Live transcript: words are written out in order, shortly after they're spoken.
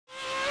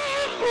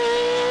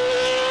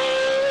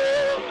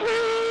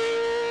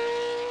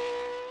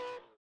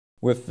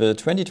With the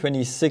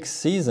 2026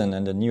 season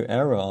and a new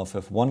era of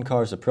F1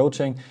 cars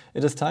approaching,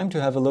 it is time to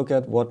have a look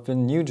at what the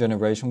new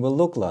generation will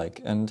look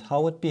like and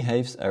how it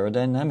behaves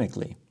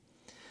aerodynamically.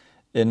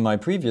 In my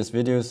previous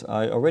videos,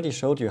 I already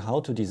showed you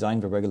how to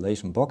design the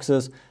regulation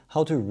boxes,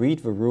 how to read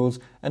the rules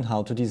and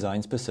how to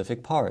design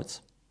specific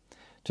parts.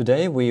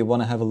 Today we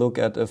want to have a look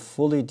at a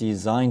fully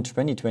designed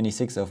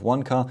 2026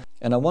 F1 car,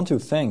 and I want to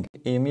thank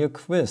Emil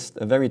Qvist,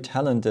 a very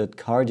talented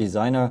car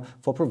designer,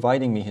 for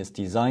providing me his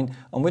design,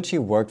 on which he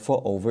worked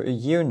for over a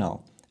year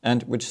now,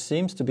 and which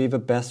seems to be the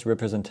best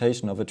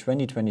representation of a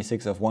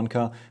 2026 F1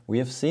 car we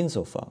have seen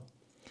so far.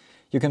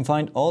 You can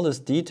find all his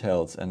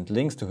details and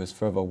links to his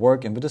further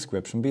work in the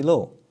description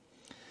below.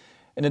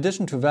 In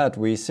addition to that,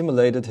 we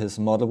simulated his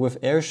model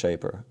with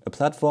AirShaper, a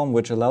platform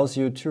which allows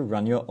you to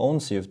run your own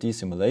CFD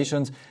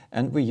simulations,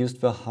 and we used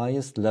the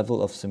highest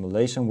level of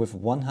simulation with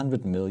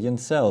 100 million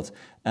cells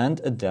and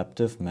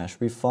adaptive mesh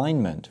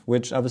refinement,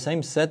 which are the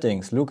same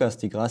settings Lucas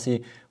Di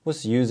Grassi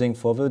was using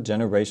for the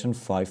Generation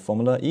 5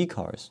 Formula E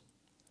cars.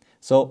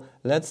 So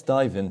let's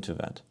dive into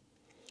that.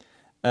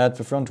 At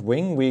the front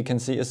wing we can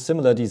see a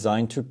similar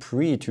design to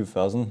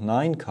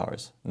pre-2009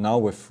 cars, now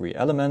with 3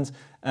 elements,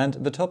 and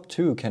the top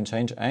 2 can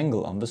change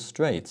angle on the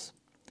straights.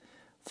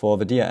 For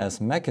the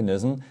DRS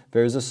mechanism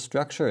there is a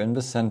structure in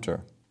the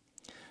center.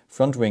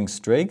 Front wing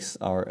strakes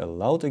are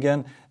allowed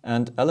again,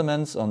 and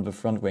elements on the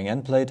front wing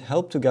end plate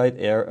help to guide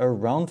air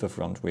around the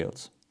front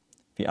wheels.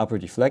 The upper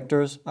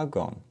deflectors are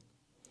gone.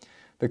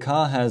 The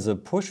car has a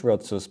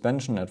pushrod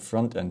suspension at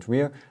front and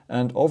rear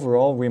and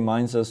overall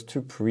reminds us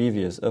to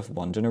previous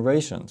F1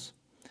 generations.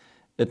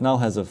 It now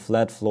has a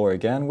flat floor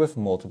again with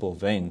multiple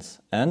vanes,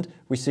 and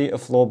we see a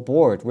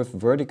floorboard with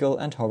vertical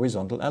and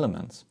horizontal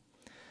elements.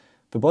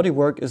 The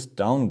bodywork is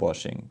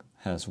downwashing,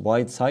 has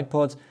wide side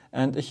pods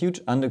and a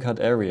huge undercut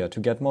area to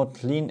get more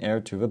clean air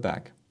to the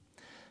back.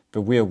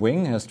 The rear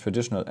wing has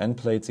traditional end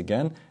plates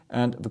again,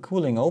 and the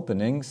cooling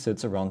opening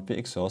sits around the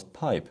exhaust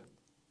pipe.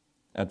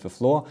 At the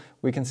floor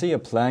we can see a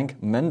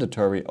plank,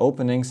 mandatory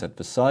openings at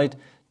the side,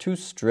 2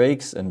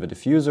 strakes in the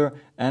diffuser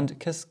and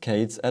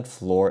cascades at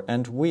floor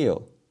and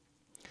wheel.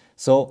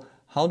 So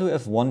how do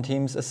F1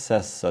 teams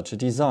assess such a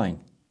design?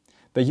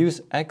 They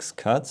use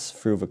X-cuts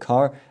through the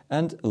car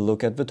and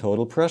look at the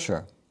total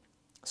pressure.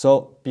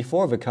 So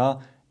before the car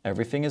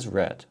everything is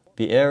red,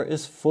 the air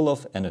is full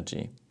of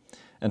energy.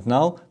 And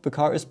now the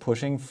car is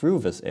pushing through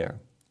this air.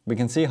 We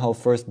can see how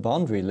first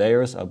boundary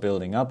layers are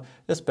building up,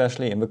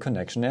 especially in the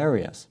connection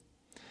areas.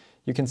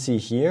 You can see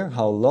here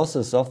how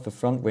losses of the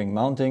front wing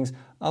mountings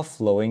are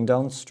flowing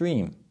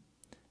downstream.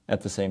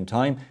 At the same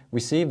time, we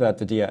see that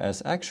the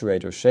DRS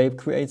actuator shape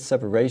creates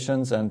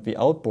separations and the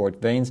outboard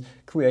vanes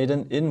create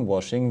an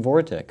inwashing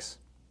vortex.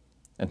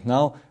 And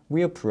now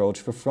we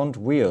approach the front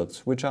wheels,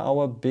 which are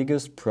our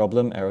biggest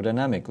problem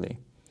aerodynamically.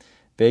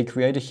 They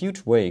create a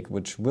huge wake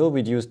which will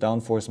reduce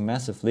downforce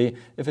massively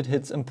if it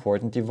hits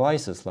important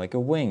devices like a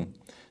wing.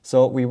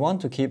 So we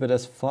want to keep it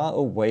as far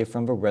away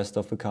from the rest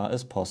of the car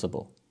as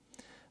possible.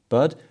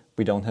 But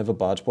we don't have a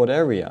bargeboard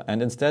area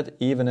and instead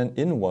even an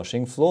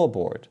inwashing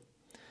floorboard.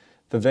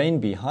 The vane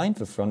behind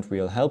the front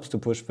wheel helps to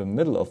push the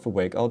middle of the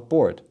wake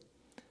outboard.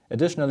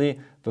 Additionally,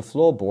 the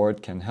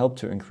floorboard can help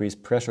to increase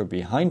pressure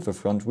behind the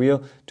front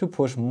wheel to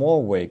push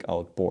more wake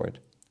outboard.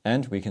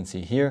 And we can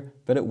see here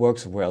that it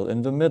works well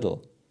in the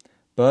middle.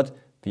 But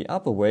the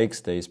upper wake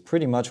stays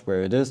pretty much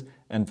where it is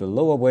and the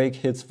lower wake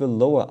hits the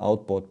lower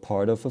outboard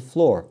part of the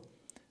floor.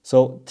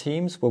 So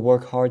teams will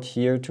work hard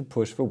here to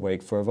push the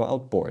wake further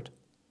outboard.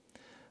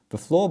 The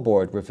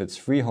floorboard with its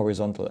 3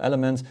 horizontal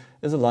elements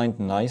is aligned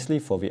nicely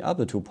for the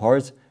upper 2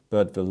 parts,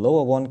 but the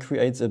lower one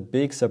creates a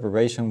big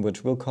separation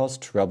which will cause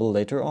trouble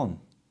later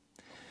on.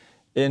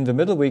 In the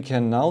middle we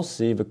can now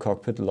see the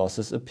cockpit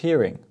losses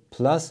appearing,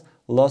 plus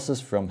losses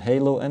from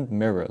halo and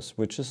mirrors,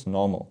 which is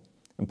normal.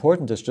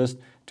 Important is just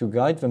to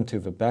guide them to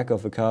the back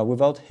of the car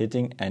without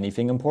hitting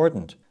anything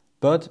important.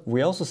 But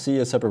we also see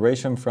a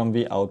separation from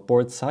the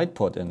outboard side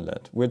pod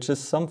inlet, which is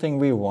something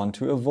we want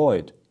to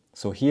avoid.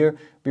 So here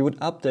we would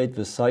update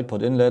the side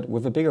pod inlet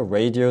with a bigger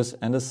radius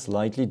and a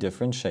slightly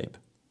different shape.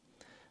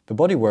 The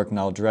bodywork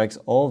now drags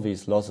all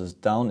these losses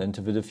down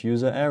into the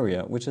diffuser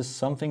area, which is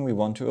something we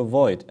want to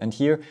avoid, and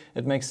here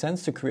it makes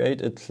sense to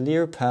create a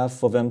clear path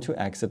for them to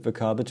exit the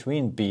car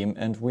between beam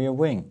and rear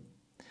wing.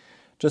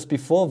 Just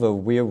before the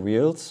rear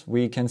wheels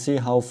we can see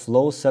how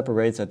flow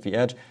separates at the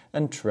edge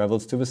and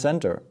travels to the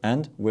center,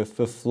 and with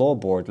the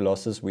floorboard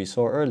losses we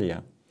saw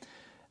earlier.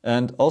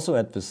 And also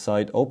at the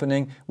side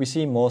opening we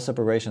see more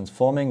separations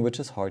forming, which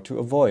is hard to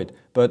avoid,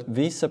 but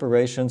these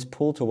separations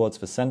pull towards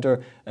the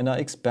center and are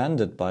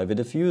expanded by the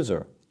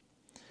diffuser.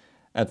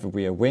 At the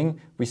rear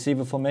wing we see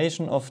the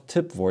formation of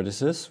tip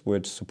vortices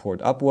which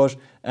support upwash,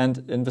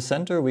 and in the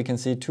center we can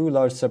see 2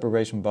 large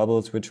separation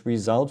bubbles which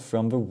result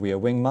from the rear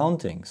wing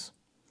mountings.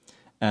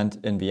 And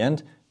in the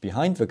end,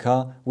 behind the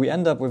car we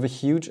end up with a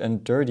huge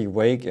and dirty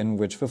wake in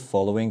which the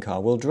following car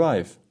will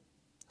drive.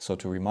 So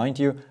to remind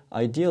you,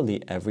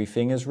 ideally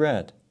everything is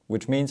red,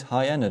 which means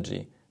high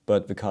energy,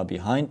 but the car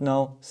behind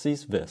now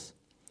sees this.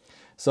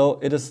 so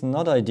it is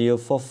not ideal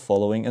for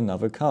following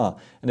another car,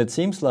 and it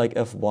seems like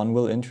F1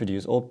 will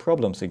introduce old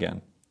problems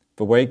again.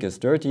 The wake is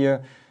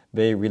dirtier,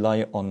 they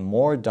rely on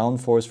more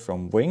downforce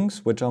from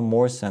wings, which are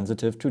more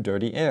sensitive to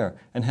dirty air,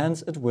 and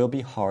hence it will be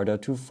harder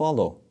to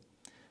follow.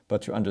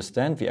 But to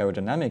understand the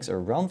aerodynamics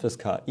around this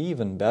car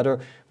even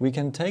better, we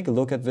can take a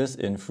look at this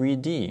in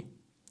 3D.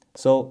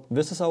 So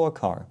this is our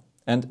car,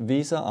 and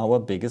these are our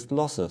biggest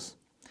losses.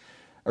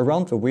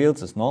 Around the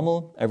wheels is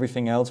normal,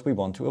 everything else we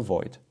want to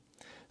avoid.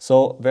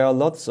 So there are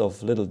lots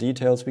of little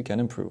details we can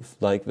improve,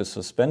 like the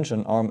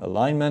suspension arm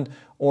alignment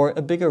or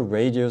a bigger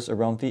radius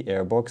around the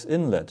airbox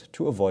inlet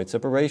to avoid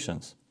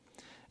separations.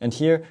 And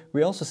here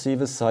we also see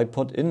the side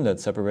pod inlet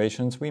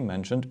separations we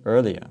mentioned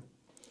earlier.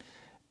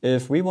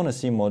 If we want to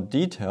see more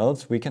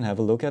details, we can have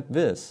a look at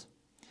this.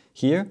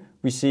 Here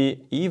we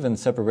see even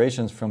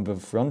separations from the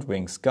front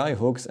wing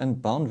skyhooks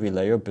and boundary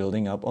layer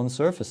building up on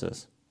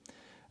surfaces.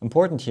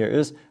 Important here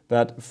is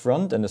that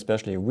front and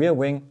especially rear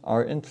wing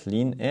are in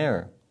clean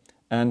air.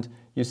 And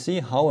you see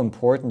how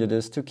important it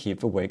is to keep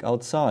the wake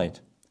outside.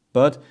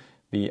 But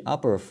the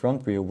upper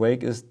front rear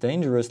wake is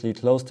dangerously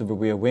close to the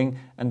rear wing,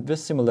 and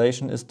this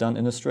simulation is done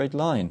in a straight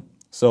line.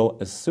 So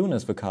as soon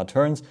as the car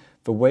turns,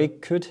 the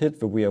wake could hit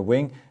the rear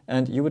wing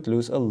and you would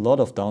lose a lot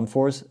of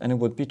downforce and it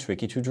would be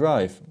tricky to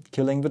drive,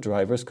 killing the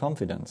driver's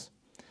confidence.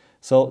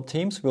 So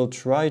teams will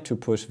try to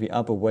push the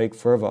upper wake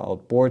further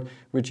outboard,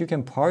 which you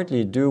can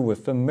partly do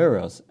with the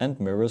mirrors and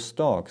mirror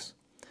stalks.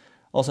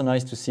 Also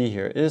nice to see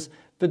here is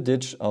the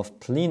ditch of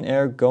clean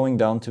air going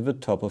down to the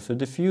top of the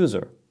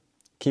diffuser.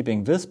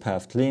 Keeping this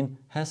path clean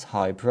has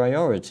high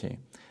priority,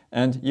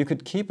 and you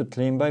could keep it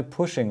clean by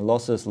pushing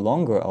losses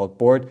longer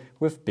outboard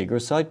with bigger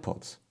side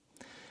pods.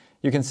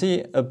 You can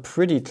see a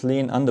pretty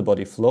clean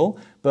underbody flow,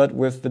 but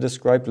with the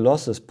described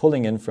losses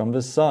pulling in from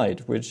the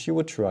side, which you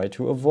would try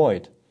to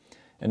avoid.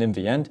 And in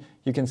the end,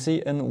 you can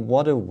see in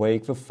what a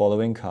wake the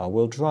following car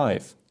will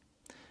drive.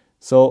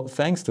 So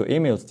thanks to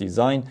Emil's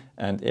design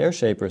and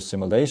AirShaper's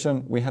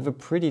simulation, we have a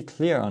pretty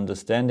clear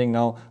understanding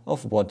now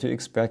of what to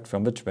expect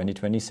from the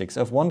 2026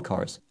 F1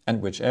 cars and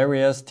which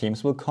areas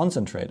teams will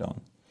concentrate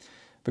on.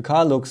 The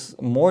car looks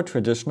more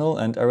traditional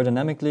and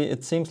aerodynamically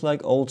it seems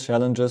like old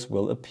challenges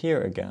will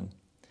appear again.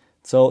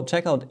 So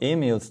check out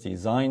Emil's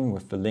design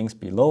with the links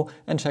below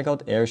and check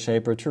out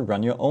AirShaper to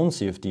run your own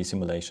CFD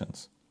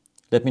simulations.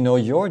 Let me know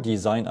your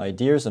design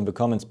ideas in the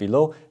comments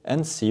below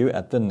and see you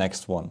at the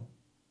next one.